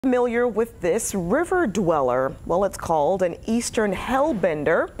Familiar with this river dweller? Well, it's called an Eastern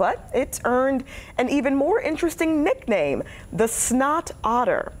Hellbender, but it's earned an even more interesting nickname, the Snot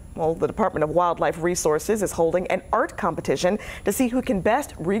Otter. Well, the Department of Wildlife Resources is holding an art competition to see who can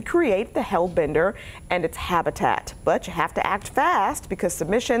best recreate the Hellbender and its habitat. But you have to act fast because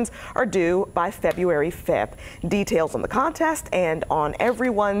submissions are due by February 5th. Details on the contest and on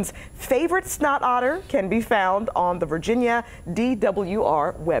everyone's favorite Snot Otter can be found on the Virginia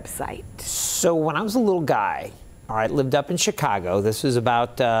DWR website. So when I was a little guy, all right, lived up in Chicago. This was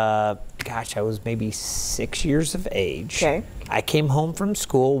about, gosh, I was maybe 6 years of age. Okay. I came home from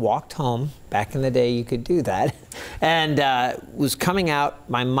school, walked home. Back in the day, you could do that. And was coming out.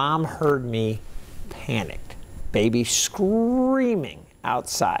 My mom heard me panicked. Baby screaming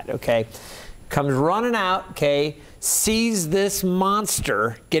outside, okay? Comes running out, okay? Sees this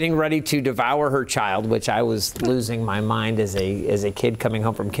monster getting ready to devour her child, which I was losing my mind as a kid coming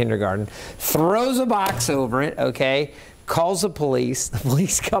home from kindergarten. Throws a box over it, okay? Calls the police. The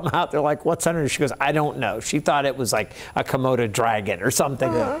police come out. They're like, "What's under?" She goes, "I don't know." She thought it was like a Komodo dragon or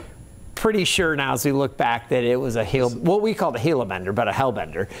something. Pretty sure now, as we look back, that it was what we called a Hellbender, but a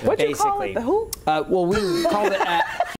Hellbender. What'd you call it? The who? Well, we called it.